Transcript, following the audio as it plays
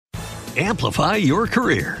Amplify your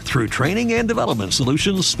career through training and development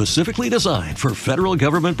solutions specifically designed for federal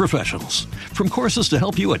government professionals. From courses to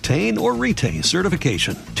help you attain or retain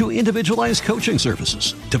certification, to individualized coaching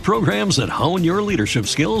services, to programs that hone your leadership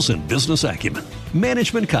skills and business acumen,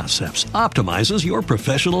 Management Concepts optimizes your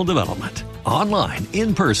professional development. Online,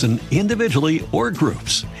 in person, individually, or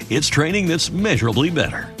groups, it's training that's measurably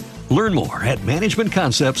better. Learn more at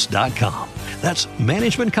managementconcepts.com. That's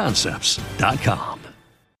managementconcepts.com.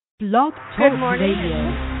 Blog Talk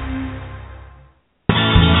Radio.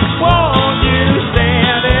 Won't you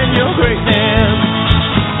stand in your greatness?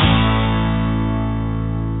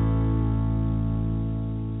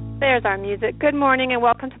 There's our music. Good morning and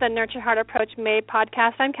welcome to the Nurture Heart Approach May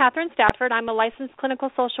podcast. I'm Catherine Stafford. I'm a licensed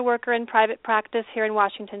clinical social worker in private practice here in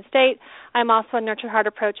Washington State. I'm also a Nurture Heart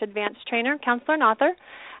Approach advanced trainer, counselor, and author.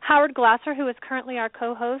 Howard Glasser, who is currently our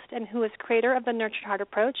co-host and who is creator of the Nurture Heart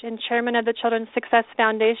Approach and chairman of the Children's Success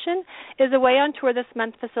Foundation, is away on tour this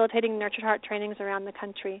month facilitating Nurture Heart trainings around the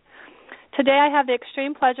country. Today I have the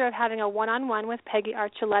extreme pleasure of having a one-on-one with Peggy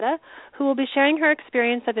Archuleta, who will be sharing her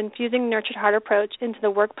experience of infusing Nurture Heart Approach into the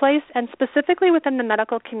workplace and specifically within the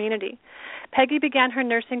medical community. Peggy began her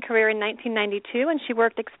nursing career in 1992, and she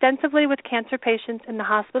worked extensively with cancer patients in the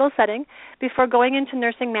hospital setting before going into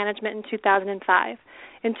nursing management in 2005.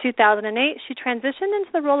 In 2008, she transitioned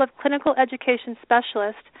into the role of clinical education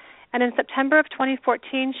specialist, and in September of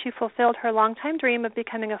 2014, she fulfilled her longtime dream of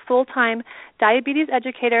becoming a full-time diabetes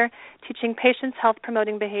educator, teaching patients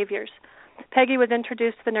health-promoting behaviors. Peggy was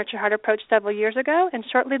introduced to the Nurture Heart Approach several years ago and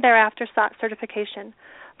shortly thereafter sought certification.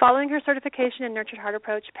 Following her certification in Nurture Heart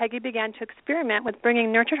Approach, Peggy began to experiment with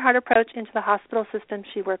bringing Nurture Heart Approach into the hospital system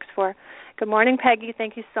she works for. Good morning, Peggy.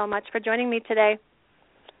 Thank you so much for joining me today.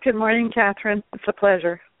 Good morning, Catherine. It's a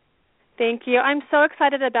pleasure. Thank you. I'm so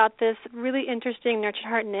excited about this really interesting Nurture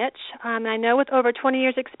Heart niche. And I know with over 20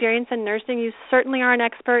 years' experience in nursing, you certainly are an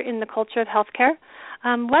expert in the culture of healthcare.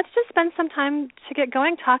 Let's just spend some time to get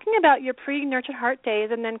going talking about your pre-Nurture Heart days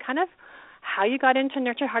and then kind of how you got into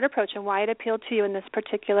Nurture Heart Approach and why it appealed to you in this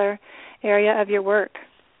particular area of your work.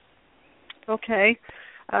 Okay.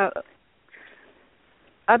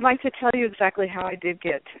 I'd like to tell you exactly how I did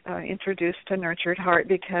get introduced to Nurtured Heart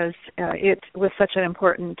because it was such an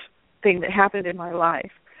important thing that happened in my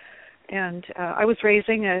life. And I was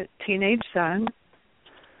raising a teenage son,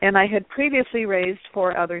 and I had previously raised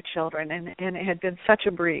 4 other children, and it had been such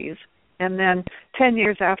a breeze. And then 10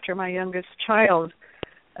 years after my youngest child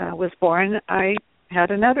was born, I had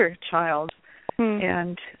another child.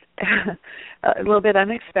 And a little bit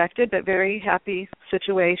unexpected, but very happy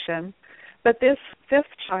situation. But this 5th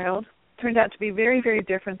child turned out to be very, very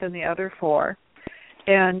different than the other 4.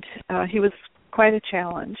 And he was quite a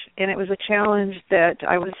challenge. And it was a challenge that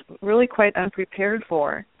I was really quite unprepared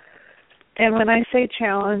for. And when I say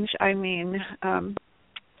challenge, I mean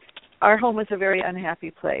our home was a very unhappy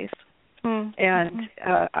place. And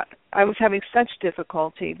I was having such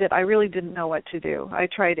difficulty that I really didn't know what to do. I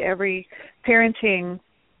tried every parenting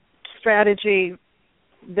strategy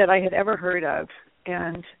that I had ever heard of.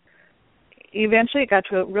 And eventually it got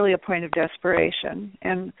to a point of desperation.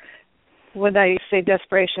 And when I say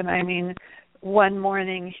desperation, I mean one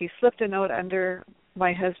morning he slipped a note under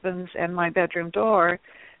my husband's and my bedroom door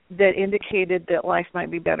that indicated that life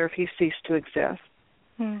might be better if he ceased to exist.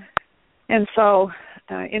 And so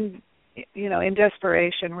in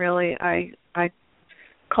desperation, really, I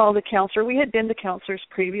called a counselor. We had been to counselors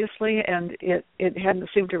previously, and it hadn't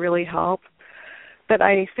seemed to really help. But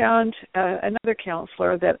I found another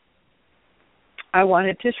counselor that I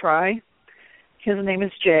wanted to try. His name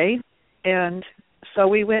is Jay, and so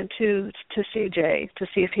we went to see Jay to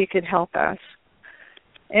see if he could help us.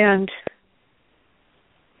 And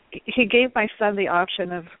he gave my son the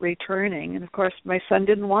option of returning, and of course my son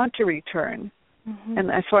didn't want to return.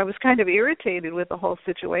 And so I was kind of irritated with the whole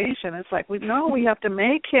situation. It's like, we have to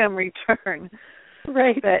make him return.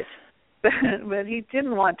 Right. But he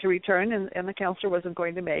didn't want to return, and the counselor wasn't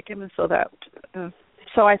going to make him, and so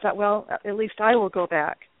so I thought, well, at least I will go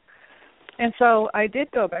back. And so I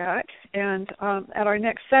did go back, and at our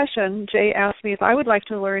next session, Jay asked me if I would like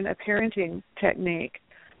to learn a parenting technique.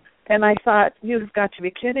 And I thought, you've got to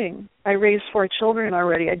be kidding. I raised 4 children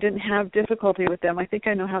already. I didn't have difficulty with them. I think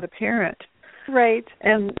I know how to parent. Right.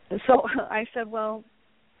 And so I said, well,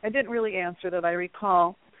 I didn't really answer that, I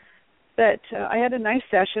recall. But I had a nice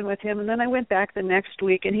session with him, and then I went back the next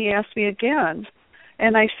week, and he asked me again.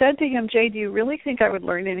 And I said to him, Jay, do you really think I would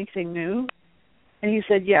learn anything new? And he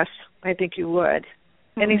said, yes, I think you would.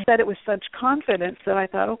 And he said it with such confidence that I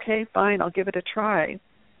thought, okay, fine, I'll give it a try.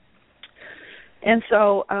 And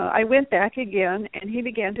so I went back again, and he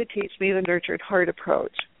began to teach me the Nurtured Heart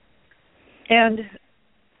approach. And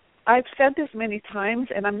I've said this many times,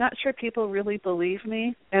 and I'm not sure people really believe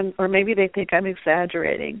me, or maybe they think I'm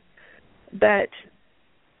exaggerating, but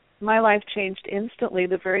my life changed instantly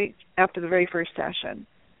after the very first session.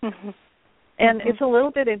 Mm-hmm. And it's a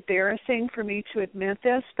little bit embarrassing for me to admit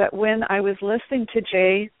this, but when I was listening to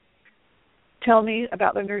Jay tell me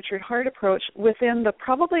about the Nurtured Heart approach, within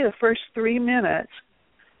probably the first 3 minutes,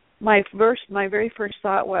 my very first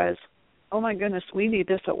thought was, oh my goodness, we need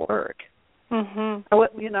this at work.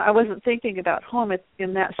 Mm-hmm. I wasn't thinking about home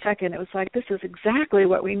in that second. It was like, this is exactly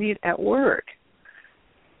what we need at work.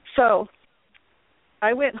 So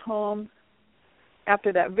I went home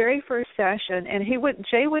after that very first session, and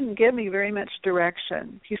Jay wouldn't give me very much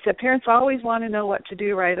direction. He said, parents always want to know what to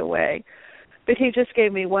do right away. But he just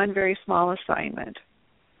gave me one very small assignment.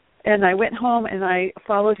 And I went home and I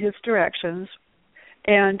followed his directions,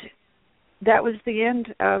 and that was the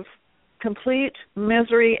end of complete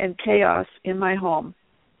misery and chaos in my home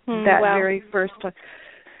very first time.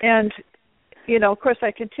 And, of course,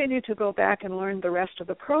 I continued to go back and learn the rest of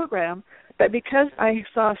the program, but because I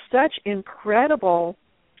saw such incredible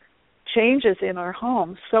changes in our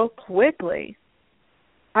home so quickly,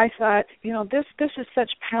 I thought, this is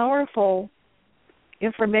such powerful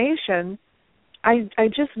information. I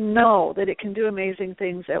just know that it can do amazing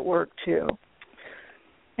things at work too.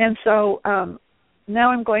 And so now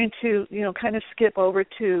I'm going to, kind of skip over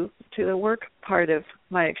to the work part of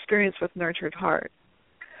my experience with Nurtured Heart.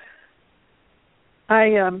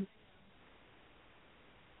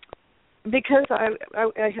 Because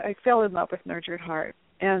I fell in love with Nurtured Heart,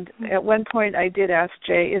 and at one point I did ask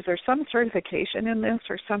Jay, is there some certification in this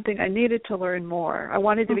or something? I needed to learn more. I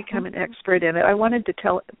wanted to become an expert in it. I wanted to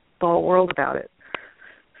tell the whole world about it.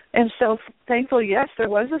 And so, thankfully, yes, there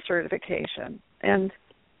was a certification, and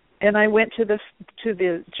I went to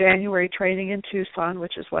the January training in Tucson,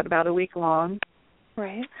 which is about a week long.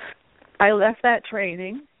 Right. I left that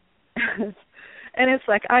training, and it's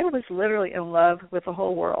like I was literally in love with the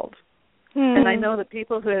whole world. And I know that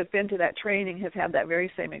people who have been to that training have had that very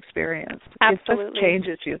same experience. Absolutely. It just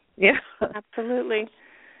changes you. Yeah. Absolutely.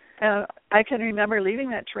 I can remember leaving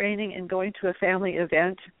that training and going to a family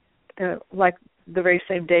event, like the very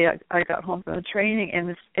same day I got home from the training.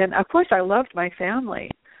 And of course, I loved my family.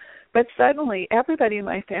 But suddenly, everybody in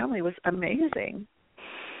my family was amazing.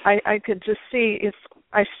 I could just see,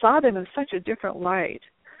 I saw them in such a different light.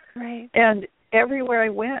 Right. And everywhere I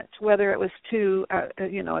went, whether it was to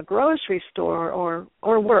a grocery store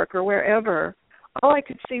or work or wherever, all I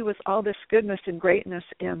could see was all this goodness and greatness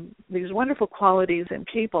and these wonderful qualities in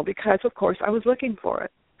people, because of course I was looking for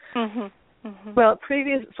it. Mm-hmm. Mm-hmm. Well,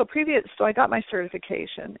 so I got my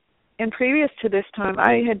certification, and previous to this time,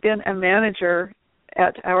 I had been a manager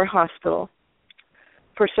at our hospital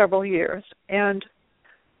for several years, and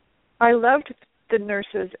I loved the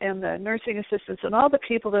nurses and the nursing assistants and all the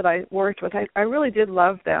people that I worked with. I really did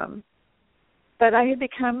love them. But I had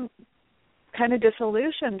become kind of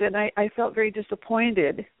disillusioned, and I felt very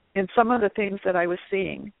disappointed in some of the things that I was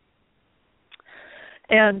seeing.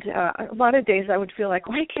 And a lot of days I would feel like,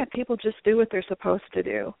 why can't people just do what they're supposed to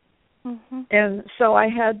do? Mm-hmm. And so I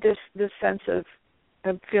had this sense of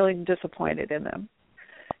feeling disappointed in them.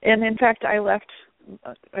 And in fact, I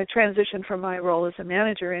transitioned from my role as a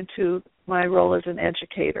manager into my role as an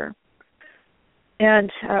educator.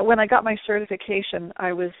 And when I got my certification,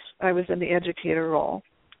 I was in the educator role.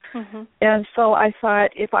 Mm-hmm. And so I thought,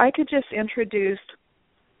 if I could just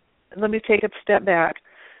let me take a step back.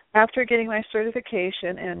 After getting my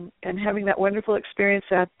certification and having that wonderful experience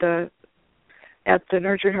at the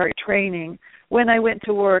Nurtured Heart training, when I went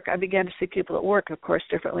to work, I began to see people at work, of course,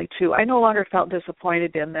 differently too. I no longer felt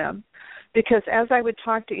disappointed in them, because as I would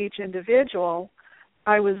talk to each individual,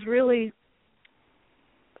 I was really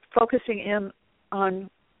focusing in on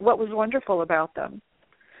what was wonderful about them.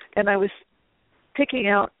 And I was picking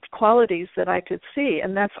out qualities that I could see,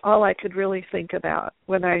 and that's all I could really think about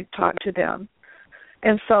when I talked to them.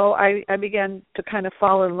 And so I began to kind of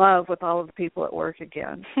fall in love with all of the people at work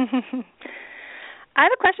again. I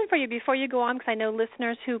have a question for you before you go on, because I know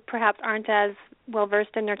listeners who perhaps aren't as well-versed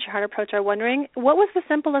in Nurture Heart Approach are wondering, what was the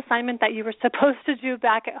simple assignment that you were supposed to do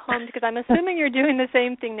back at home? Because I'm assuming you're doing the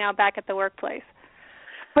same thing now back at the workplace.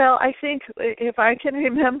 Well, I think, if I can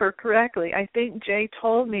remember correctly, I think Jay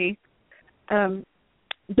told me,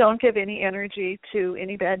 don't give any energy to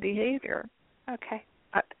any bad behavior. Okay.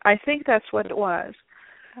 I think that's what it was.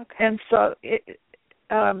 Okay. And so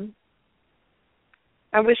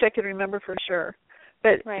I wish I could remember for sure.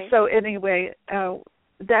 But right. So anyway,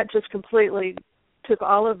 that just completely took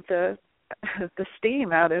all of the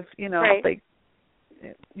steam out of, right.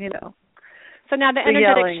 So now the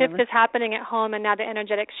energetic shift is happening at home, and now the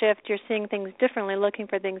energetic shift, you're seeing things differently, looking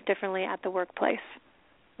for things differently at the workplace.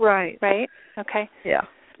 Right. Right? Okay. Yeah,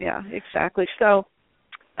 exactly. So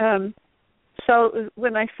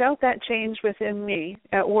when I felt that change within me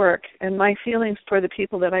at work and my feelings for the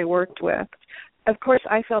people that I worked with, of course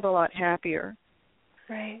I felt a lot happier.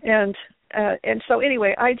 Right. And so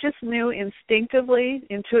anyway, I just knew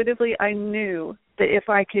intuitively, I knew that if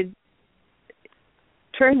I could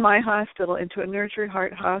turn my hospital into a Nurtured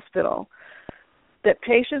Heart hospital, that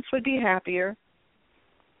patients would be happier,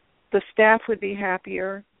 the staff would be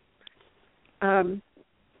happier,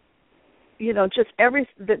 just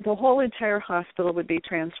the whole entire hospital would be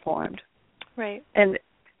transformed. Right. And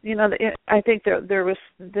I think that I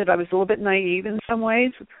was a little bit naive in some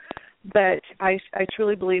ways, but I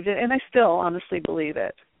truly believed it, and I still honestly believe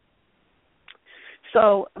it.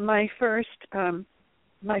 So my first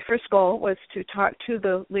goal was to talk to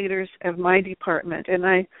the leaders of my department, and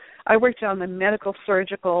I worked on the medical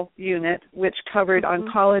surgical unit, which covered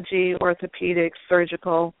oncology, orthopedics,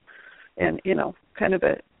 surgical, and kind of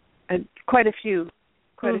quite a few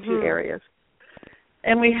areas.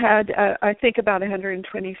 And we had I think about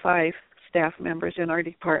 125 staff members in our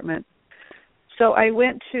department. So I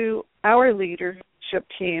went to our leadership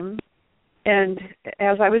team, and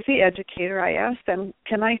as I was the educator, I asked them,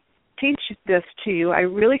 can I teach this to you? I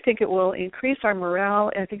really think it will increase our morale,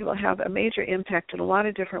 and I think it will have a major impact in a lot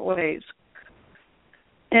of different ways.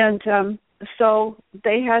 And so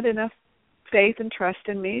they had enough faith and trust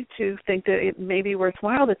in me to think that it may be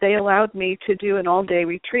worthwhile, that they allowed me to do an all-day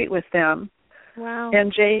retreat with them. Wow.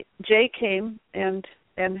 And Jay came and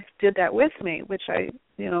did that with me, which I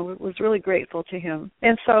was really grateful to him.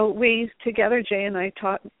 And so we together, Jay and I,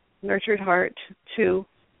 taught Nurtured Heart to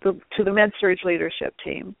the Med-Surg leadership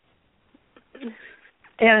team.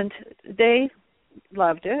 And they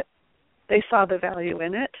loved it. They saw the value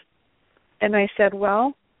in it. And I said,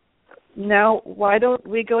 well, now why don't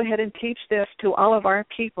we go ahead and teach this to all of our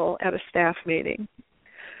people at a staff meeting?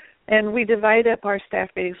 And we divide up our staff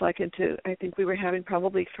meetings into, I think we were having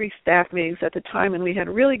probably 3 staff meetings at the time, and we had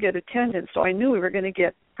really good attendance, so I knew we were going to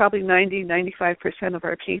get probably 95% of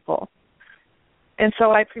our people. And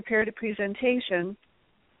so I prepared a presentation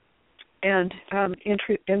and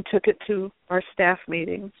took it to our staff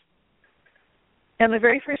meetings. And the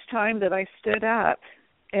very first time that I stood up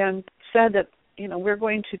and said that, we're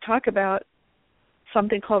going to talk about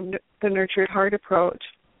something called the Nurtured Heart approach,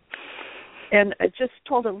 and I just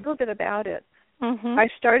told a little bit about it. I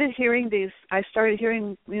started hearing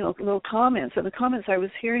little comments, and the comments I was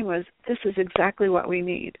hearing was, this is exactly what we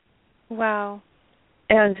need. Wow.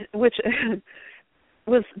 And which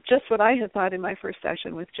was just what I had thought in my first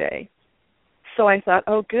session with Jay. So I thought,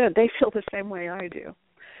 oh good, they feel the same way I do.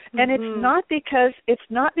 And it's not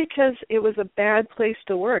because it was a bad place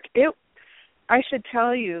to work. I should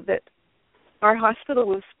tell you that our hospital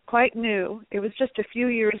was quite new. It was just a few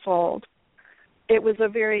years old. It was a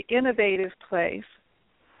very innovative place,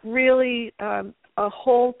 really a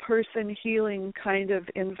whole person healing kind of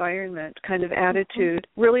environment, kind of attitude,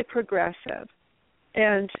 really progressive.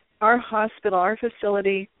 And our hospital, our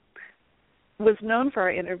facility, was known for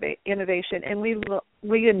our innovation, and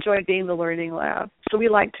we enjoyed being the learning lab. So we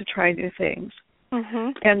like to try new things.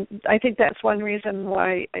 And I think that's one reason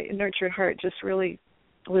why Nurtured Heart just really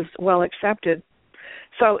was well accepted.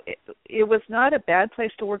 So it was not a bad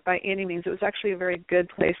place to work by any means. It was actually a very good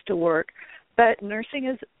place to work. But nursing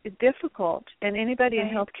is difficult, and anybody in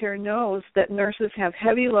healthcare knows that nurses have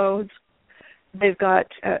heavy loads. They've got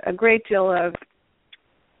a great deal of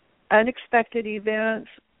unexpected events,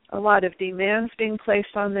 a lot of demands being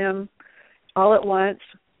placed on them all at once,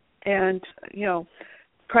 and,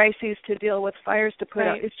 crises to deal with, fires to put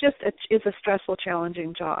out. It's a stressful,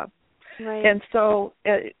 challenging job. Right. And so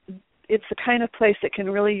it's the kind of place that can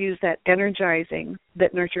really use that energizing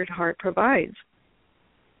that Nurtured Heart provides.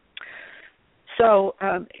 So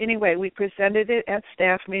anyway, we presented it at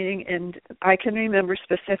staff meeting, and I can remember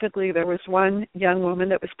specifically there was one young woman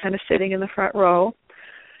that was kind of sitting in the front row,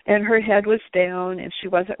 and her head was down, and she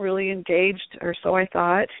wasn't really engaged, or so I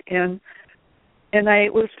thought, and I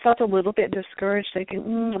felt a little bit discouraged,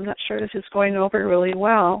 thinking, I'm not sure this is going over really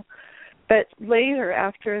well. But later,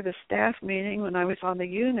 after the staff meeting, when I was on the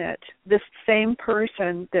unit, this same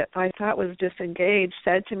person that I thought was disengaged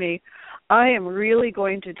said to me, I am really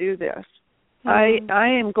going to do this. I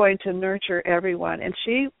am going to nurture everyone. And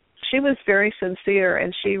she was very sincere,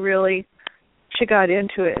 and she got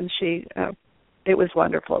into it, and it was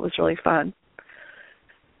wonderful. It was really fun.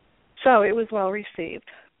 So it was well received.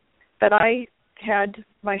 But I had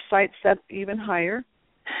my sights set even higher.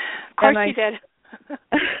 Of course you did.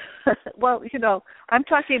 Well, I'm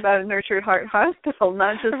talking about a Nurtured Heart Hospital,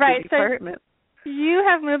 not just the department. So you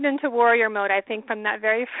have moved into warrior mode, I think, from that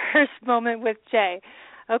very first moment with Jay.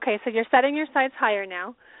 Okay, so you're setting your sights higher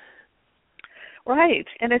now. Right,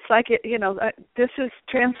 and it's like, this is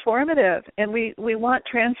transformative, and we want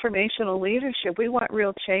transformational leadership. We want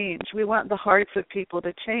real change. We want the hearts of people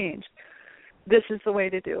to change. This is the way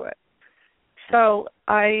to do it. So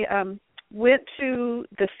I went to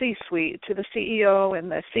the C-suite, to the CEO and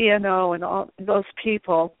the CNO and all those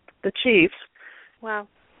people, the chiefs. Wow.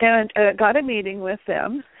 And got a meeting with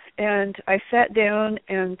them, and I sat down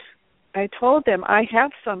and I told them I have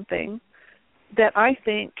something that I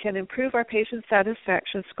think can improve our patient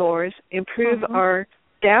satisfaction scores, improve our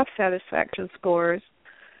staff satisfaction scores,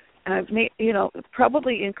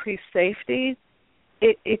 probably increase safety.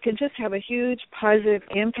 It can just have a huge positive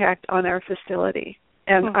impact on our facility.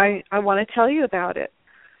 And I want to tell you about it.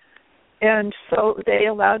 And so they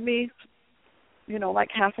allowed me, like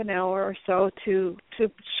half an hour or so to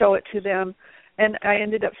show it to them. And I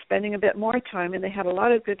ended up spending a bit more time, and they had a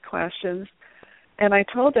lot of good questions. And I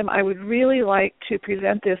told them I would really like to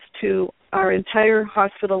present this to our entire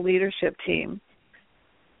hospital leadership team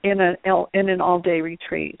in an all-day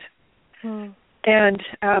retreat. And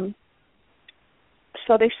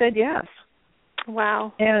so they said yes.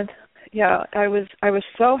 Wow. And yeah, I was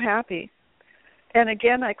so happy. And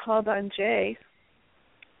again, I called on Jay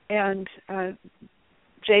and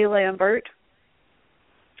Jay Lambert,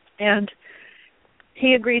 and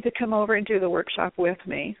he agreed to come over and do the workshop with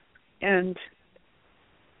me. And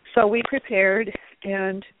so we prepared,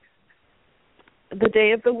 and the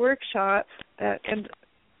day of the workshop, and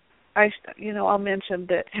I'll mention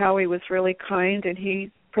that Howie was really kind, and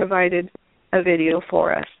he provided a video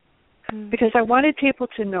for us because I wanted people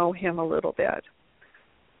to know him a little bit.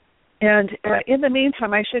 And in the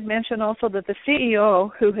meantime, I should mention also that the CEO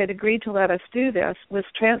who had agreed to let us do this was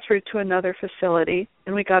transferred to another facility,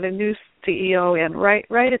 and we got a new CEO in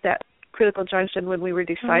right at that critical junction when we were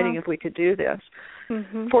deciding if we could do this.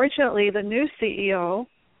 Fortunately, the new CEO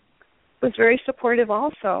was very supportive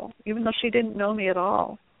also, even though she didn't know me at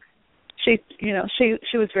all. She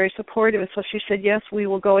was very supportive, and so she said, yes, we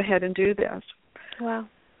will go ahead and do this. Wow.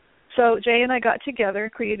 So Jay and I got together,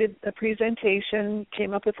 created a presentation,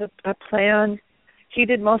 came up with a plan. He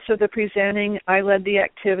did most of the presenting. I led the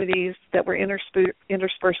activities that were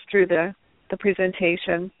interspersed through the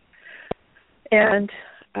presentation. And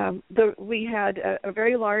we had a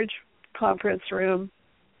very large conference room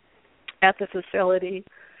at the facility,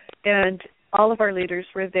 and all of our leaders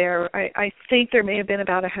were there. I think there may have been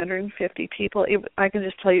about 150 people. I can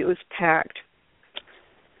just tell you it was packed.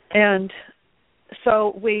 And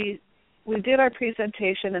so we did our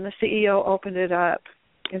presentation, and the CEO opened it up,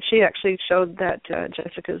 and she actually showed that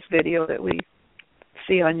Jessica's video that we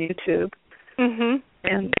see on YouTube,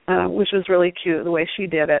 and which was really cute the way she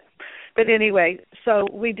did it. But anyway, so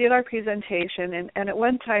we did our presentation, and at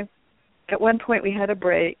one point we had a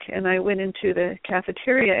break, and I went into the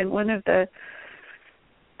cafeteria, and one of the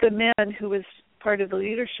men who was part of the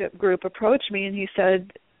leadership group approached me, and he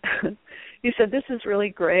said, this is really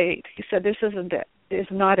great. He said, this is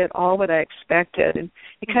not at all what I expected. And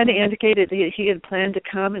he kind of indicated that he had planned to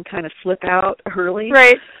come and kind of slip out early.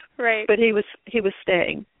 Right. But he was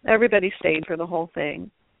staying. Everybody stayed for the whole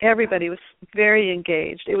thing. Everybody was very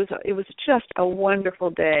engaged. It was just a wonderful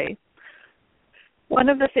day. One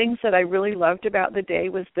of the things that I really loved about the day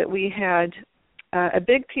was that we had a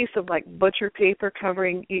big piece of like butcher paper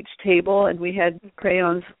covering each table, and we had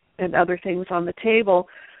crayons and other things on the table.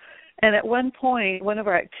 And at one point, one of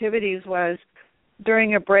our activities was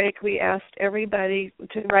during a break, we asked everybody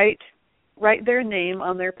to write their name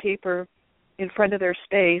on their paper in front of their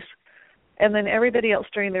space, and then everybody else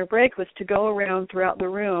during their break was to go around throughout the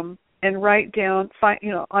room and write down,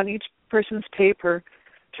 on each person's paper,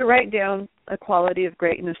 to write down a quality of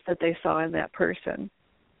greatness that they saw in that person.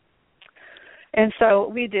 And so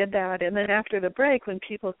we did that, and then after the break, when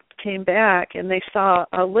people came back and they saw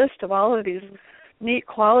a list of all of these neat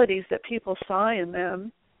qualities that people saw in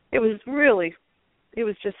them, it was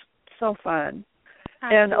just so fun.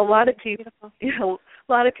 Absolutely. And a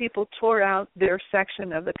lot of people tore out their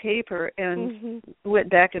section of the paper and went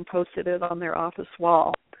back and posted it on their office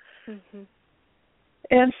wall.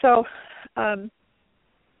 And so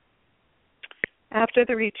after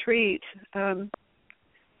the retreat,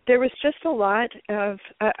 there was just a lot of,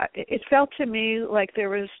 it felt to me like there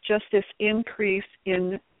was just this increase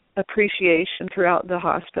in appreciation throughout the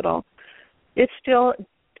hospital. It still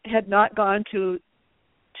had not gone to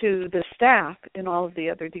the staff in all of the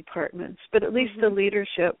other departments, but at least the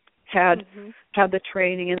leadership had the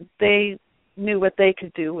training, and knew what they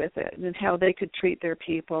could do with it and how they could treat their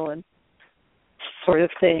people and sort of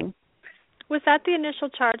thing. Was that the initial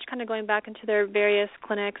charge, kind of going back into their various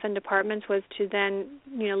clinics and departments, was to then,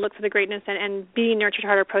 look for the greatness and be Nurtured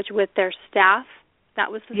Heart approach with their staff?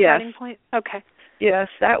 That was the starting point? Okay. Yes,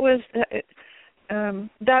 that was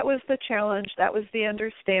the challenge. That was the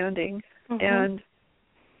understanding.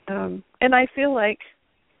 Mm-hmm. And I feel like,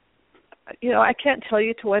 I can't tell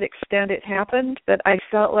you to what extent it happened, but I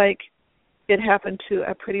felt like it happened to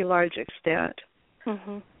a pretty large extent.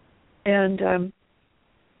 Mm-hmm. And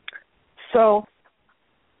so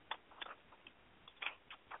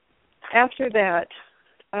after that,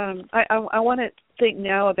 I want to think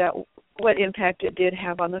now about what impact it did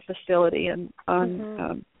have on the facility and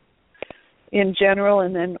on in general,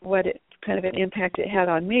 and then what kind of an impact it had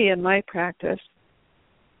on me and my practice.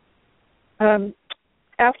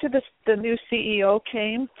 After the new CEO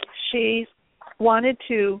came, she wanted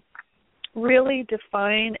to really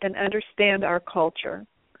define and understand our culture.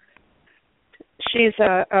 She's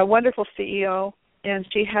a wonderful CEO, and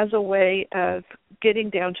she has a way of getting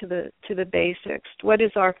down to the basics. What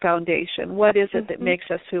is our foundation? What is it that makes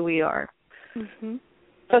us who we are? Mm-hmm.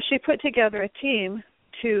 So she put together a team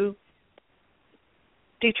to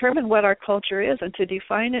determine what our culture is and to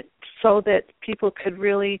define it so that people could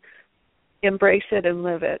really embrace it and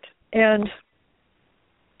live it. And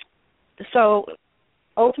so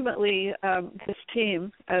ultimately, this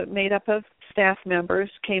team, made up of staff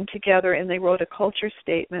members, came together and they wrote a culture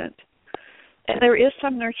statement. And there is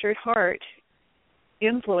some Nurtured Heart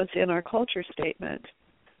influence in our culture statement.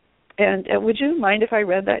 And would you mind if I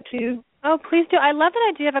read that to you? Oh, please do. I love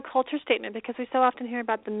that idea of a culture statement because we so often hear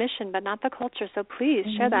about the mission, but not the culture. So please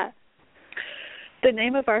share that. The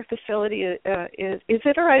name of our facility is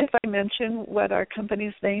it all right if I mention what our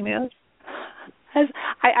company's name is?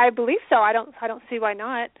 I believe so. I don't see why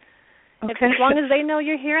not. Okay. As long as they know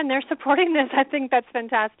you're here and they're supporting this, I think that's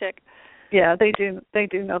fantastic. Yeah, they do. They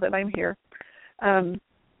do know that I'm here.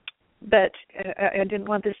 But I didn't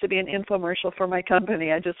want this to be an infomercial for my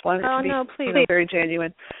company. I just wanted it to be very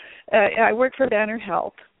genuine. I work for Banner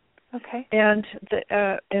Health. Okay. And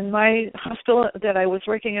in my hospital that I was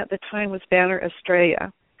working at the time was Banner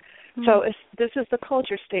Estrella. Mm-hmm. So this is the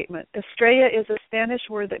culture statement. Estrella is a Spanish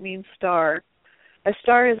word that means star. A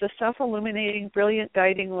star is a self-illuminating, brilliant,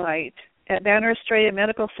 guiding light. At Banner Estrella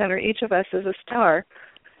Medical Center, each of us is a star.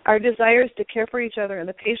 Our desire is to care for each other and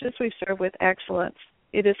the patients we serve with excellence.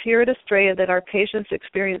 It is here at Estrella that our patients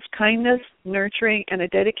experience kindness, nurturing, and a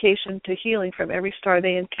dedication to healing from every star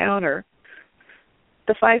they encounter.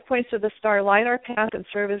 The 5 points of the star light our path and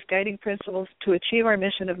serve as guiding principles to achieve our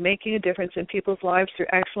mission of making a difference in people's lives through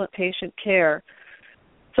excellent patient care.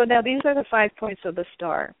 So now these are the 5 points of the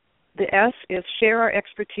star. The S is share our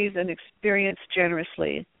expertise and experience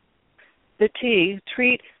generously. The T,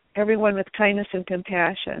 treat everyone with kindness and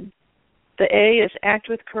compassion. The A is act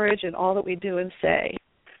with courage in all that we do and say.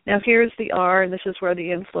 Now here's the R, and this is where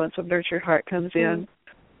the influence of Nurtured Heart comes in.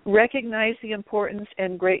 Recognize the importance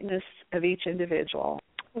and greatness of each individual.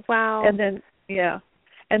 Wow. And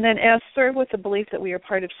then S, serve with the belief that we are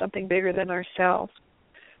part of something bigger than ourselves.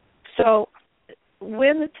 So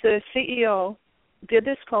when the CEO did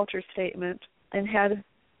this culture statement and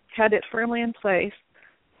had it firmly in place,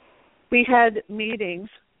 we had meetings,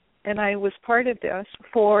 and I was part of this,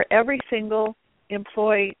 for every single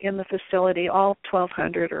employee in the facility, all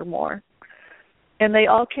 1,200 or more. And they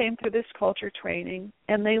all came through this culture training,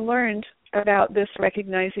 and they learned about this,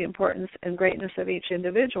 recognize the importance and greatness of each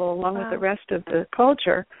individual, along with the rest of the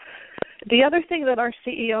culture. The other thing that our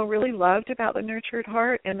CEO really loved about the Nurtured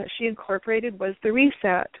Heart and that she incorporated was the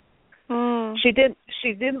reset. She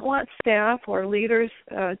didn't want staff or leaders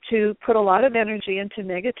to put a lot of energy into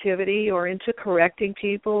negativity or into correcting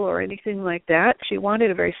people or anything like that. She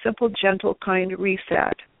wanted a very simple, gentle, kind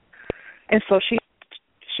reset. And so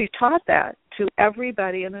she taught that to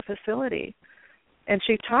everybody in the facility. And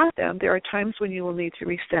she taught them there are times when you will need to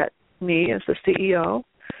reset me as the CEO.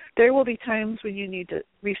 There will be times when you need to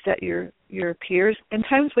reset your peers and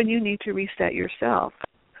times when you need to reset yourself.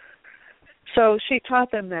 So she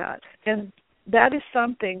taught them that. And that is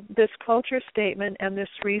something, this culture statement and this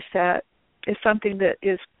reset is something that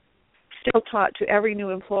is still taught to every new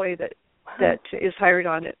employee that is hired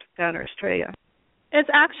on at Banner Estrella.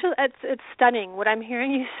 It's stunning. What I'm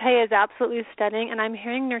hearing you say is absolutely stunning, and I'm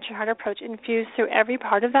hearing Nurtured Heart approach infused through every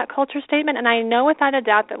part of that culture statement. And I know without a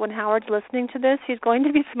doubt that when Howard's listening to this, he's going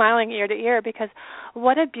to be smiling ear to ear, because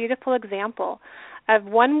what a beautiful example of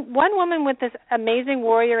one woman with this amazing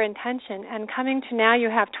warrior intention, and coming to now you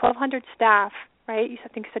have 1,200 staff, right? I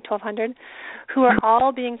think you said 1,200, who are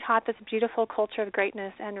all being taught this beautiful culture of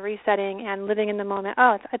greatness and resetting and living in the moment.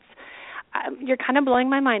 Oh, you're kind of blowing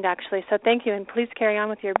my mind, actually. So thank you, and please carry on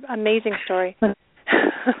with your amazing story.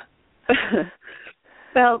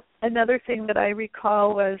 Well, another thing that I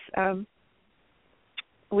recall was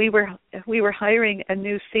we were hiring a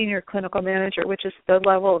new senior clinical manager, which is the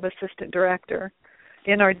level of assistant director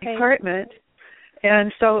in our department.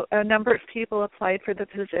 And so a number of people applied for the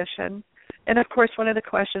position. And, of course, one of the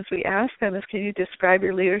questions we asked them is, can you describe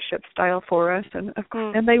your leadership style for us? And, of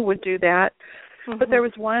course, and they would do that. Mm-hmm. But there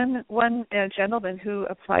was one gentleman who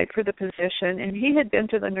applied for the position, and he had been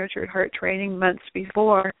to the Nurtured Heart training months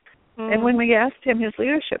before. Mm-hmm. And when we asked him his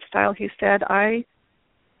leadership style, he said, I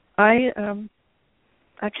can't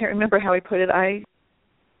remember how he put it, I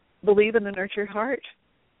believe in the Nurtured Heart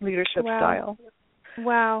leadership style.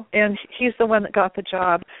 Wow. And he's the one that got the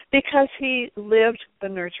job because he lived the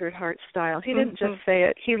Nurtured Heart style. He didn't just say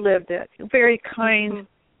it, he lived it. Very kind,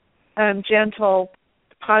 gentle,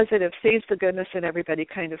 positive, sees the goodness in everybody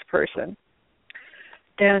kind of person.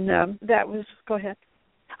 And that was, go ahead.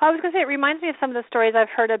 I was going to say, it reminds me of some of the stories I've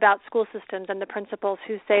heard about school systems and the principals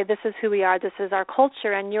who say, this is who we are, this is our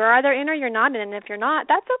culture, and you're either in or you're not in, and if you're not,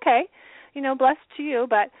 that's okay. Blessed to you,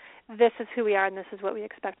 but this is who we are, and this is what we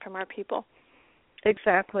expect from our people.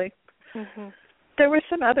 Exactly. Mm-hmm. There were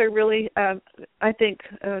some other really, I think,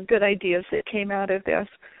 good ideas that came out of this.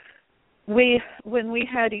 When we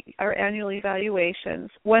had our annual evaluations,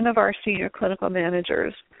 one of our senior clinical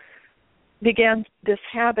managers began this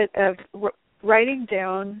habit of writing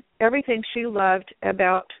down everything she loved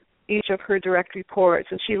about each of her direct reports.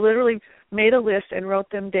 And she literally made a list and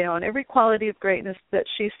wrote them down, every quality of greatness that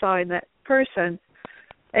she saw in that person.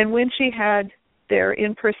 And when she had their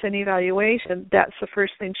in-person evaluation, that's the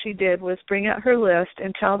first thing she did was bring out her list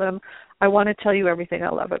and tell them, I want to tell you everything I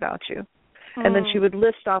love about you. And then she would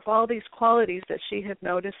list off all these qualities that she had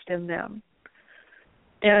noticed in them.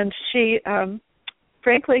 And she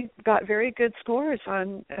frankly got very good scores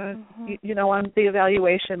on on the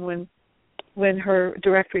evaluation when her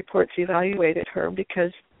direct reports evaluated her,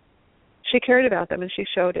 because she cared about them and she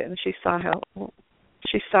showed it, and she saw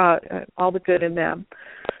all the good in them.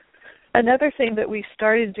 Another thing that we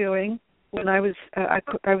started doing when I was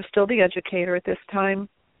still the educator at this time,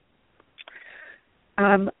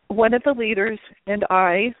 one of the leaders and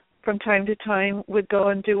I, from time to time, would go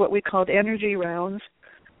and do what we called energy rounds.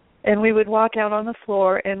 And we would walk out on the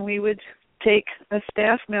floor and we would take a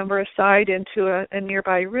staff member aside into a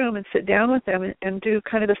nearby room and sit down with them and do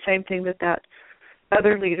kind of the same thing that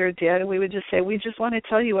other leader did. And we would just say, we just want to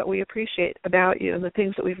tell you what we appreciate about you and the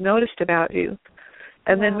things that we've noticed about you.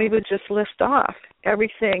 And then we would just list off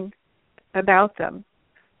everything about them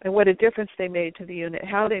and what a difference they made to the unit,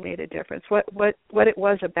 how they made a difference, what it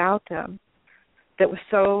was about them that was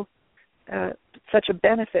so such a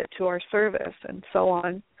benefit to our service and so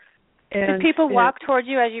on. And did people walk toward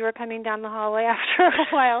you as you were coming down the hallway after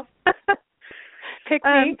a while? Pick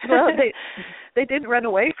me? Well, they didn't run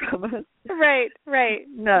away from us. Right.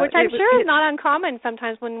 No, which I'm sure is not uncommon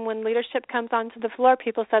sometimes when leadership comes onto the floor,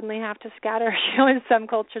 people suddenly have to scatter, in some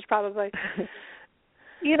cultures probably.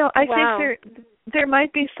 I think there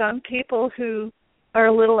might be some people who are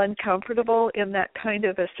a little uncomfortable in that kind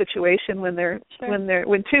of a situation when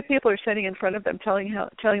when two people are sitting in front of them telling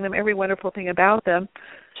them every wonderful thing about them.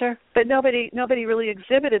 Sure. But nobody really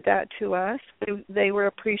exhibited that to us. They were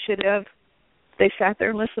appreciative. They sat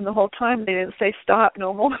there and listened the whole time. They didn't say stop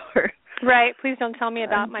no more. Right. Please don't tell me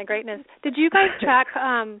about my greatness. Did you guys track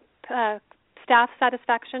staff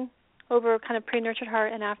satisfaction over kind of pre-Nurtured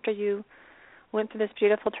Heart and after you went through this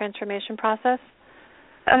beautiful transformation process?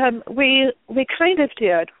 We kind of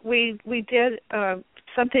did. We did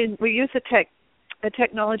something. We used a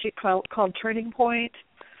technology called Turning Point,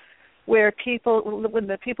 where when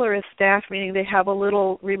the people are at staff meeting, they have a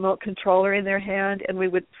little remote controller in their hand, and we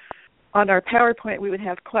would, on our PowerPoint, we would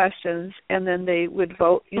have questions, and then they would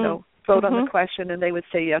vote, vote on the question, and they would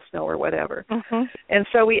say yes, no, or whatever. Mm-hmm. And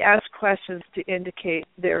so we asked questions to indicate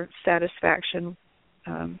their satisfaction,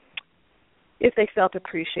 if they felt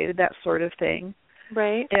appreciated, that sort of thing.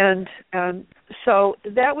 Right. And so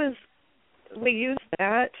that was, we used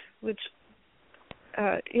that, which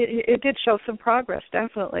it did show some progress,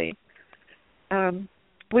 definitely.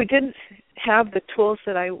 We didn't have the tools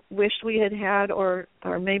that I wished we had had, or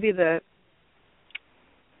maybe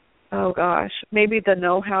maybe the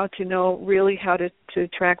know-how to know really how to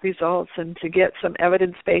track results and to get some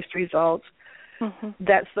evidence-based results. Mm-hmm.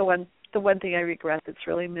 That's the one thing I regret that's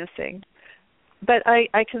really missing. But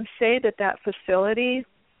I can say that facility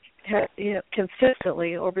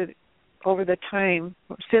consistently over the time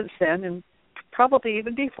since then, and probably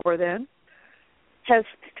even before then, has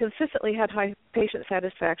consistently had high patient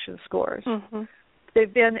satisfaction scores. Mm-hmm.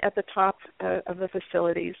 They've been at the top of the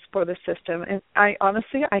facilities for the system. And I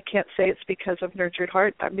can't say it's because of Nurtured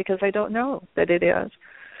Heart, because I don't know that it is.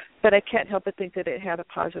 But I can't help but think that it had a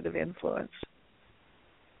positive influence.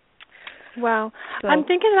 Wow. So, I'm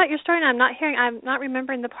thinking about your story, and I'm not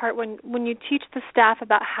remembering the part when you teach the staff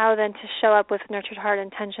about how then to show up with Nurtured Heart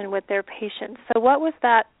intention with their patients. So what was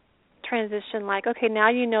that transition like? Okay, now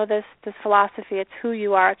you know this philosophy. It's who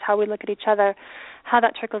you are. It's how we look at each other, how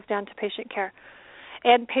that trickles down to patient care.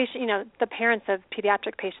 And the parents of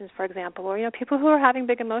pediatric patients, for example, or, people who are having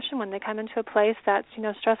big emotion when they come into a place that's,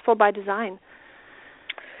 stressful by design.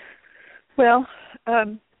 Well,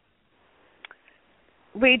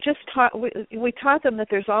 we taught them that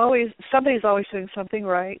somebody's always doing something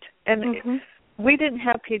right, and we didn't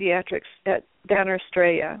have pediatrics at Banner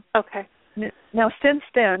Estrella. Okay. Now, since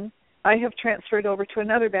then, I have transferred over to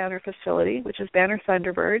another Banner facility, which is Banner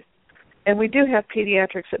Thunderbird, and we do have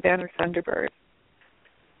pediatrics at Banner Thunderbird.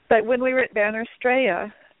 But when we were at Banner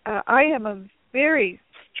Estrella, I am a very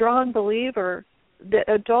strong believer that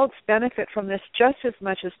adults benefit from this just as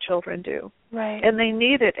much as children do. Right. And they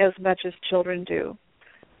need it as much as children do.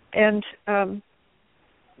 And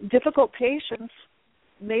difficult patients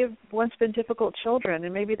may have once been difficult children,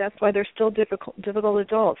 and maybe that's why they're still difficult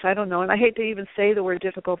adults. I don't know. And I hate to even say the word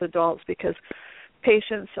difficult adults, because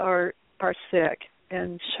patients are sick,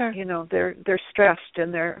 and sure. They're stressed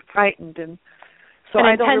and they're frightened, and so and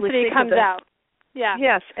I don't really intensity think comes of them. out. Yeah.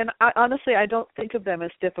 Yes, and honestly, I don't think of them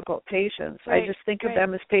as difficult patients. Right. I just think of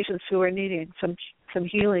them as patients who are needing some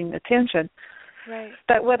healing attention. Right.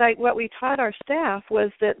 But what we taught our staff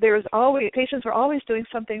was that patients were always doing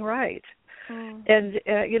something right. Mm. And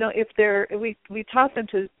we taught them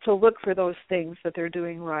to look for those things that they're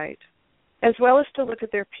doing right, as well as to look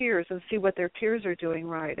at their peers and see what their peers are doing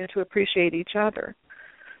right, and to appreciate each other.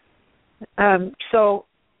 So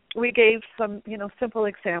we gave some simple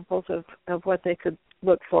examples of what they could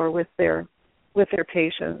look for with their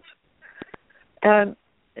patients.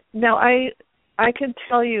 Now I can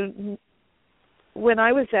tell you, when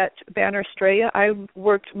I was at Banner Estrella, I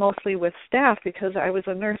worked mostly with staff because I was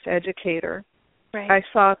a nurse educator. Right. I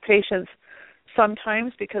saw patients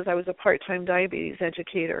sometimes because I was a part-time diabetes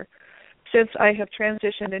educator. Since I have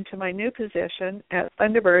transitioned into my new position at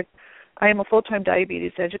Thunderbird, I am a full-time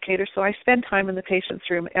diabetes educator, so I spend time in the patient's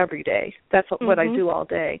room every day. That's what I do all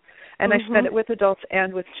day. And I spend it with adults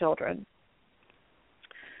and with children.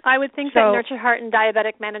 I would think that Nurtured Heart and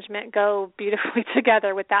diabetic management go beautifully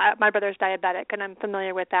together with that. My brother's diabetic, and I'm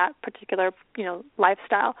familiar with that particular,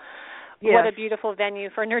 lifestyle. Yes. What a beautiful venue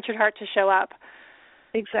for Nurtured Heart to show up.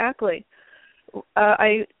 Exactly.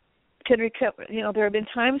 I can recall, there have been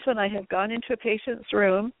times when I have gone into a patient's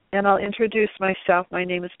room, and I'll introduce myself. My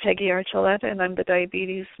name is Peggy Archuleta, and I'm the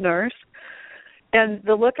diabetes nurse. And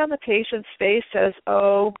the look on the patient's face says,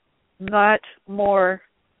 "Oh, not more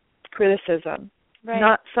criticism." Right.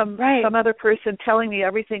 Not some other person telling me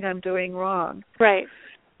everything I'm doing wrong. Right.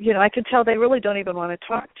 I can tell they really don't even want to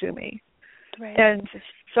talk to me. Right. And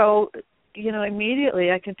so,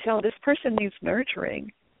 immediately I can tell this person needs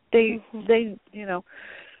nurturing. They.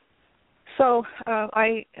 So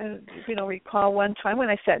I, recall one time when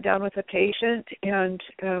I sat down with a patient, and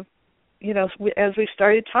as we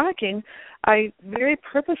started talking, I very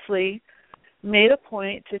purposely made a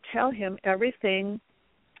point to tell him everything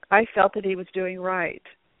I felt that he was doing right.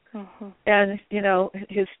 Mm-hmm. And,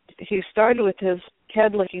 he started with his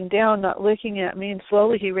head looking down, not looking at me, and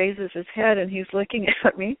slowly he raises his head and he's looking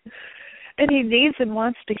at me. And he needs and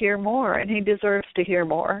wants to hear more, and he deserves to hear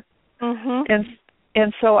more. Mm-hmm.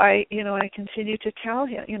 And so I continue to tell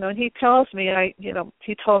him, and he tells me,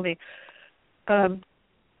 he told me,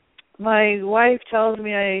 my wife tells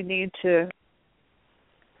me I need to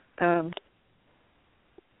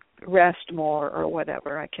rest more or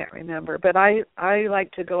whatever. I can't remember. But I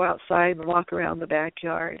like to go outside and walk around the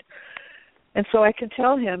backyard. And so I can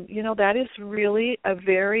tell him, that is really a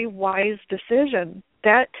very wise decision.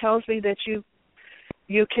 That tells me that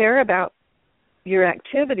you care about your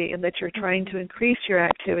activity and that you're trying to increase your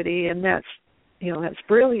activity, and that's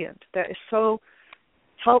brilliant. That is so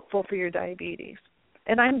helpful for your diabetes.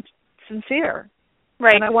 And I'm sincere.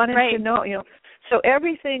 Right. And I wanted to know, so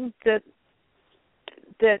everything that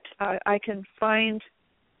I can find,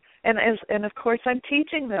 and of course I'm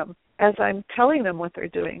teaching them as I'm telling them what they're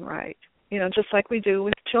doing right, just like we do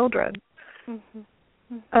with children. Mm-hmm.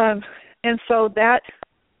 Mm-hmm. And so that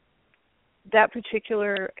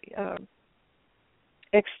particular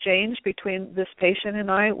exchange between this patient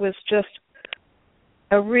and I was just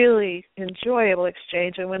a really enjoyable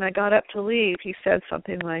exchange. And when I got up to leave, he said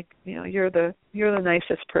something like, you're the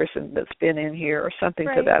nicest person that's been in here, or something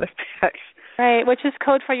to that effect. Right, which is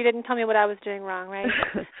code for you didn't tell me what I was doing wrong, right?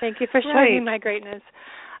 Thank you for showing me my greatness.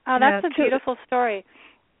 Oh, that's a beautiful story.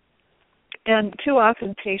 And too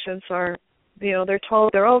often patients are, they're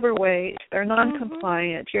told they're overweight, they're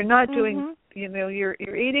non-compliant, you're not doing, you're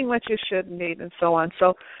eating what you shouldn't eat, and so on.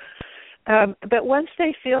 So, but once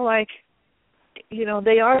they feel like,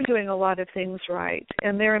 they are doing a lot of things right,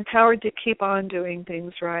 and they're empowered to keep on doing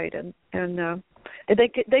things right, and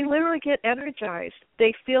they literally get energized.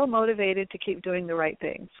 They feel motivated to keep doing the right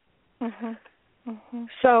things.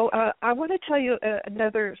 So I want to tell you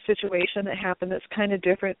another situation that happened that's kind of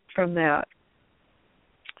different from that.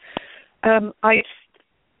 I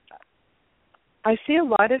see a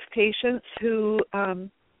lot of patients who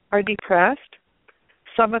are depressed.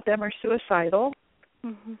 Some of them are suicidal.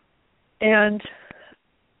 And,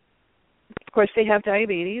 of course, they have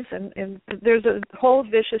diabetes. And there's a whole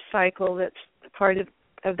vicious cycle that's part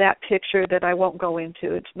of that picture that I won't go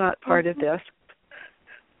into. It's not part of this.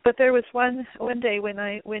 But there was one day when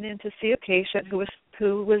I went in to see a patient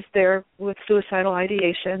who was there with suicidal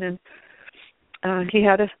ideation, and he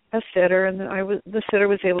had a sitter, and the sitter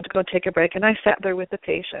was able to go take a break, and I sat there with the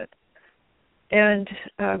patient. And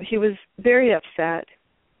he was very upset.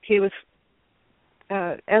 He was,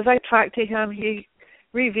 as I talked to him, he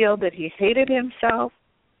revealed that he hated himself,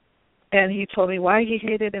 and he told me why he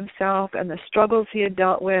hated himself and the struggles he had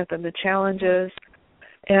dealt with and the challenges.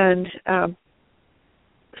 And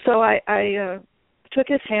so I took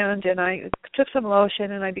his hand, and I took some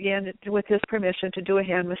lotion, and I began, with his permission, to do a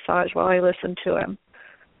hand massage while I listened to him.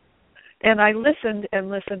 And I listened and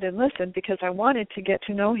listened and listened because I wanted to get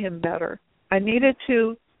to know him better. I needed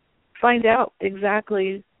to find out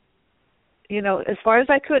exactly, as far as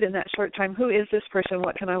I could in that short time, who is this person?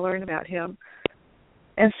 What can I learn about him?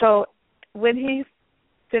 And so when he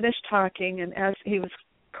finished talking, and as he was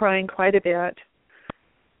crying quite a bit,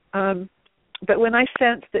 but when I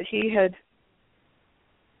sensed that he had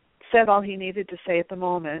said all he needed to say at the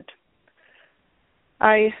moment,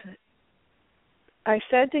 I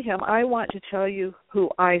said to him, I want to tell you who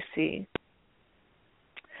I see.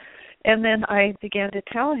 And then I began to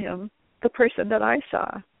tell him the person that I saw.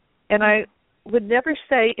 And I would never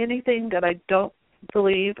say anything that I don't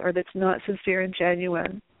believe or that's not sincere and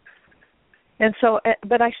genuine. And so,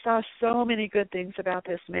 but I saw so many good things about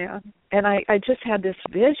this man. And I just had this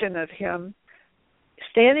vision of him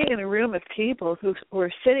standing in a room of people who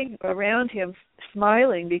were sitting around him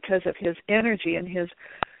smiling because of his energy and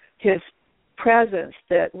his presence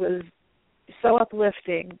that was so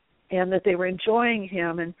uplifting, and that they were enjoying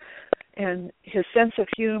him and his sense of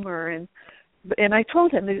humor. And I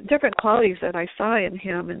told him the different qualities that I saw in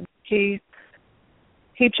him, and he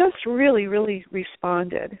just really, really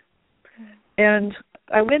responded. And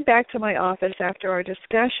I went back to my office after our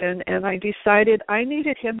discussion, and I decided I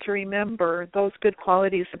needed him to remember those good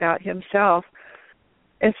qualities about himself.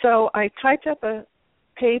 And so I typed up a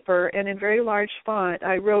paper, and in very large font,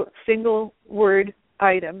 I wrote single-word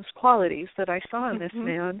items, qualities that I saw in this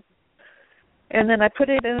man. And then I put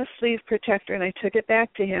it in a sleeve protector, and I took it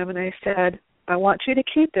back to him, and I said, I want you to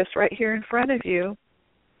keep this right here in front of you.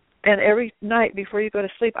 And every night before you go to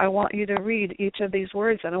sleep, I want you to read each of these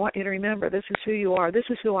words, and I want you to remember this is who you are. These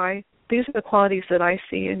are the qualities that I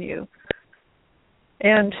see in you.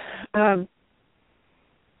 And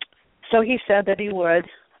so he said that he would.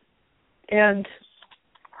 And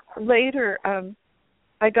later,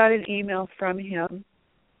 I got an email from him.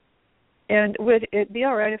 And would it be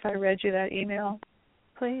all right if I read you that email?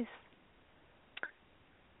 Please.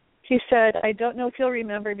 He said, I don't know if you'll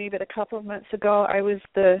remember me, but a couple of months ago I was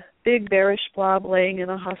the big bearish blob laying in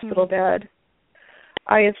a hospital bed.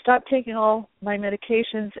 I had stopped taking all my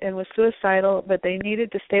medications and was suicidal, but they needed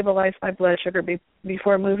to stabilize my blood sugar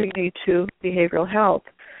before moving me to behavioral health.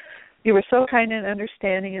 You were so kind and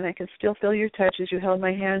understanding, and I can still feel your touch as you held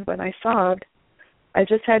my hand when I sobbed. I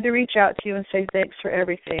just had to reach out to you and say thanks for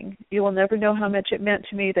everything. You will never know how much it meant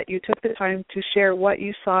to me that you took the time to share what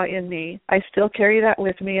you saw in me. I still carry that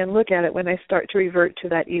with me and look at it when I start to revert to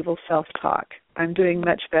that evil self-talk. I'm doing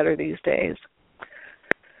much better these days.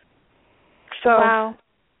 So, wow.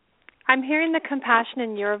 I'm hearing the compassion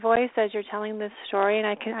in your voice as you're telling this story, and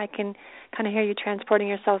I can kind of hear you transporting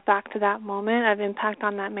yourself back to that moment of impact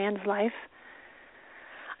on that man's life.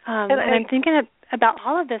 And I'm thinking about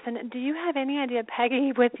all of this. And do you have any idea,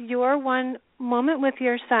 Peggy, with your one moment with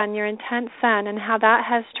your son, your intense son, and how that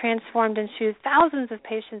has transformed into thousands of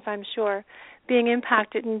patients, I'm sure, being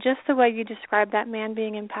impacted, and just the way you described that man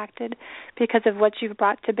being impacted because of what you've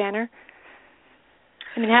brought to Banner?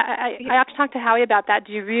 I mean, I often talk to Howie about that.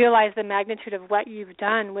 Do you realize the magnitude of what you've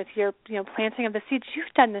done with your, planting of the seeds?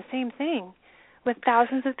 You've done the same thing with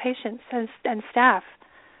thousands of patients and staff.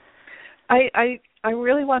 I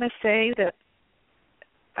really want to say that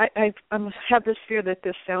I have this fear that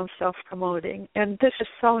this sounds self-promoting, and this is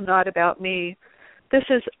so not about me. This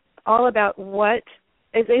is all about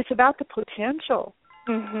it's about the potential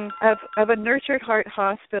of a Nurtured Heart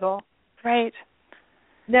hospital. Right.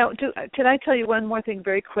 Now, can I tell you one more thing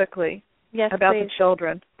very quickly about please. the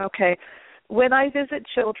children? Okay. When I visit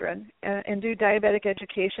children and do diabetic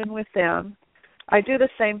education with them, I do the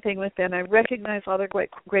same thing with them. I recognize all their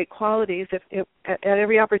great qualities at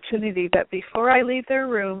every opportunity, that before I leave their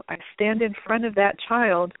room, I stand in front of that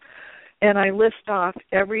child and I list off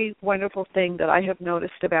every wonderful thing that I have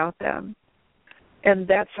noticed about them. And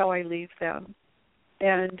that's how I leave them.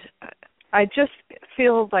 And I just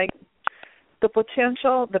feel like the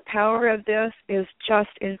potential, the power of this is just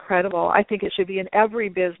incredible. I think it should be in every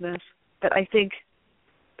business, but I think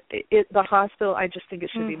the hospital, I just think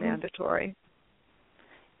it should be mandatory.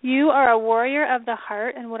 You are a warrior of the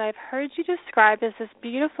heart, and what I've heard you describe is this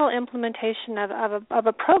beautiful implementation of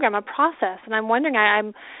a program, a process. And I'm wondering,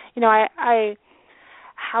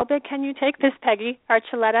 how big can you take this, Peggy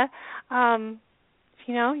Archuleta? I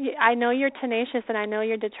know you're tenacious, and I know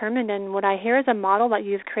you're determined. And what I hear is a model that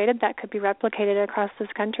you've created that could be replicated across this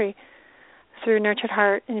country through Nurtured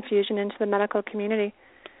Heart infusion into the medical community.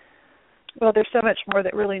 Well, there's so much more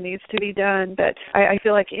that really needs to be done, but I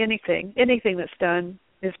feel like anything that's done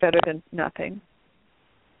is better than nothing.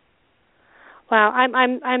 Wow,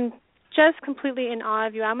 I'm just completely in awe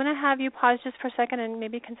of you. I'm going to have you pause just for a second and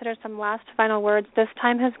maybe consider some last final words. This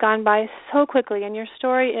time has gone by so quickly, and your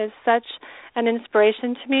story is such an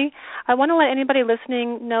inspiration to me. I want to let anybody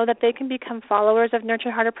listening know that they can become followers of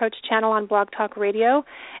Nurtured Heart Approach channel on Blog Talk Radio,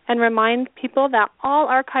 and remind people that all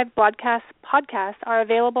archived podcasts are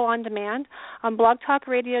available on demand on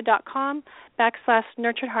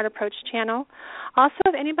blogtalkradio.com/Nurtured Heart Approach channel. Also,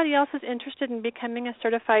 if anybody else is interested in becoming a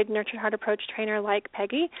certified Nurtured Heart Approach trainer like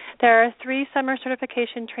Peggy, there are 3 summer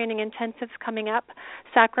certification training intensives coming up: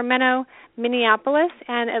 Sacramento, Minneapolis,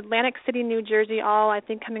 and Atlantic City, New Jersey, all I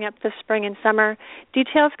think coming up this spring and summer.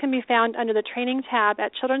 Details can be found under the training tab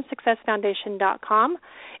at childrensuccessfoundation.com.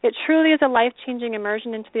 It truly is a life-changing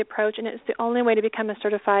immersion into the approach, and it's the only way to become a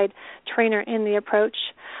certified trainer in the approach.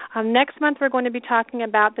 Next month, we're going to be talking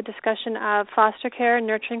about the discussion of foster care,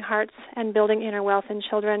 nurturing hearts, and building inner wealth in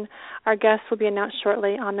children. Our guests will be announced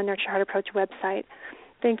shortly on the Nurtured Heart Approach website.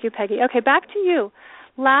 Thank you, Peggy. Okay, back to you.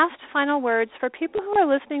 Last final words for people who are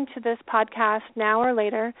listening to this podcast now or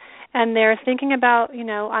later, and they're thinking about,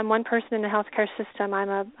 I'm one person in the healthcare system, I'm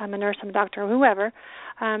a nurse, I'm a doctor, or whoever,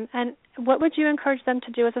 and what would you encourage them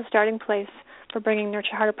to do as a starting place for bringing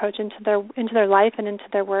Nurtured Heart Approach into their life and into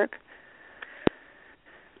their work?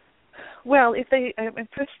 Well, the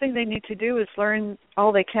first thing they need to do is learn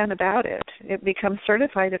all they can about it. It becomes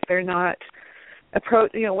certified if they're not.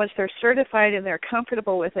 Once they're certified and they're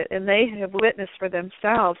comfortable with it, and they have witnessed for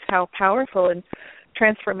themselves how powerful and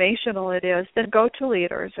transformational it is, then go to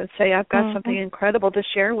leaders and say, "I've got something incredible to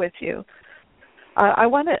share with you." I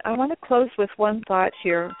want to close with one thought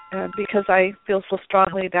here because I feel so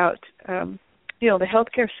strongly about the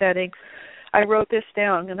healthcare setting. I wrote this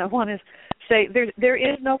down, and I want to say there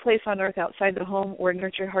is no place on earth outside the home where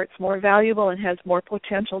Nurtured Heart's more valuable and has more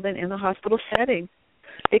potential than in the hospital setting.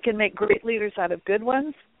 It can make great leaders out of good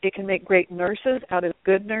ones. It can make great nurses out of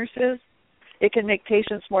good nurses. It can make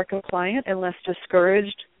patients more compliant and less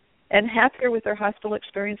discouraged and happier with their hospital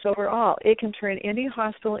experience overall. It can turn any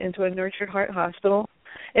hospital into a Nurtured Heart hospital.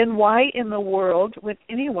 And why in the world would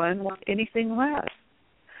anyone want anything less?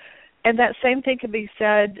 And that same thing can be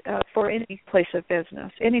said for any place of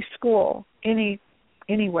business, any school,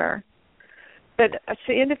 anywhere. But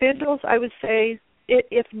to individuals, I would say,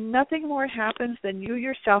 if nothing more happens than you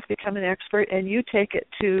yourself become an expert and you take it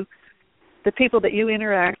to the people that you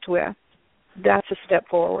interact with, that's a step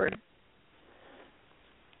forward.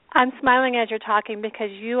 I'm smiling as you're talking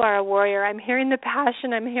because you are a warrior. I'm hearing the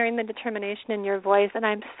passion, I'm hearing the determination in your voice, and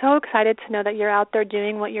I'm so excited to know that you're out there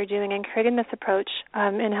doing what you're doing and creating this approach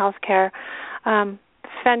in healthcare.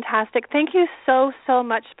 Fantastic. Thank you so, so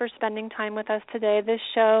much for spending time with us today. This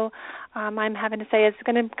show, I'm having to say, is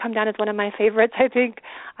going to come down as one of my favorites, I think.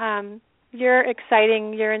 You're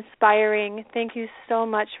exciting. You're inspiring. Thank you so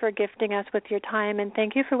much for gifting us with your time, and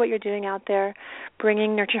thank you for what you're doing out there,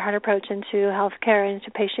 bringing Nurtured Heart Approach into healthcare, into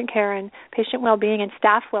patient care and patient well-being and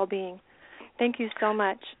staff well-being. Thank you so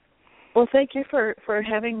much. Well, thank you for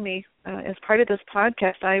having me as part of this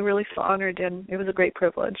podcast. I really feel honored, and it was a great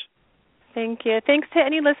privilege. Thank you. Thanks to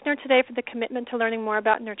any listener today for the commitment to learning more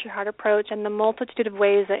about Nurture Heart approach and the multitude of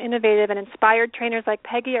ways that innovative and inspired trainers like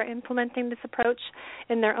Peggy are implementing this approach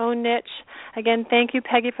in their own niche. Again, thank you,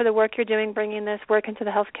 Peggy, for the work you're doing bringing this work into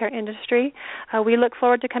the healthcare industry. We look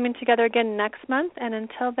forward to coming together again next month, and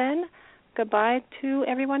until then, goodbye to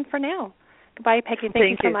everyone for now. Goodbye, Peggy.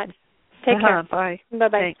 Thank you so much. Take care. Bye.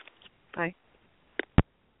 Bye-bye. Thanks. Bye.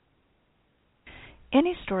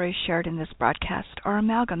 Any stories shared in this broadcast are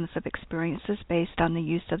amalgams of experiences based on the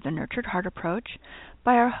use of the Nurtured Heart approach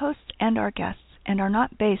by our hosts and our guests and are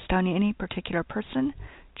not based on any particular person,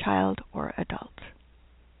 child, or adult.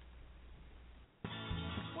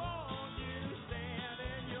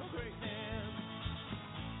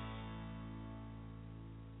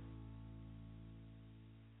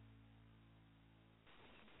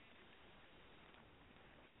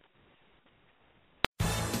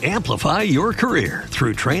 Amplify your career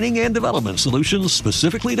through training and development solutions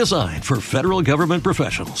specifically designed for federal government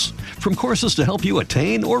professionals. From courses to help you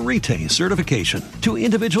attain or retain certification, to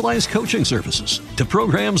individualized coaching services, to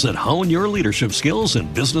programs that hone your leadership skills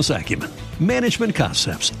and business acumen, Management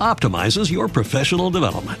Concepts optimizes your professional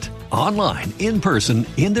development. Online, in person,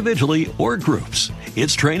 individually, or groups,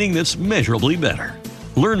 it's training that's measurably better.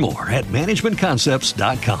 Learn more at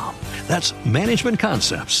managementconcepts.com. That's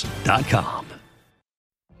managementconcepts.com.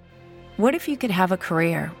 What if you could have a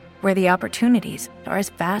career where the opportunities are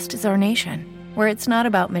as vast as our nation, where it's not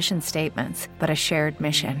about mission statements, but a shared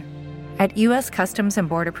mission? At U.S. Customs and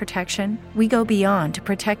Border Protection, we go beyond to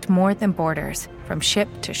protect more than borders. From ship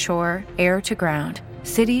to shore, air to ground,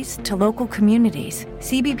 cities to local communities,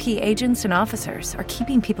 CBP agents and officers are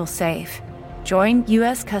keeping people safe. Join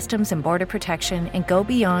U.S. Customs and Border Protection and go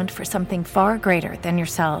beyond for something far greater than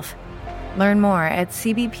yourself. Learn more at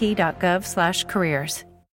cbp.gov/careers.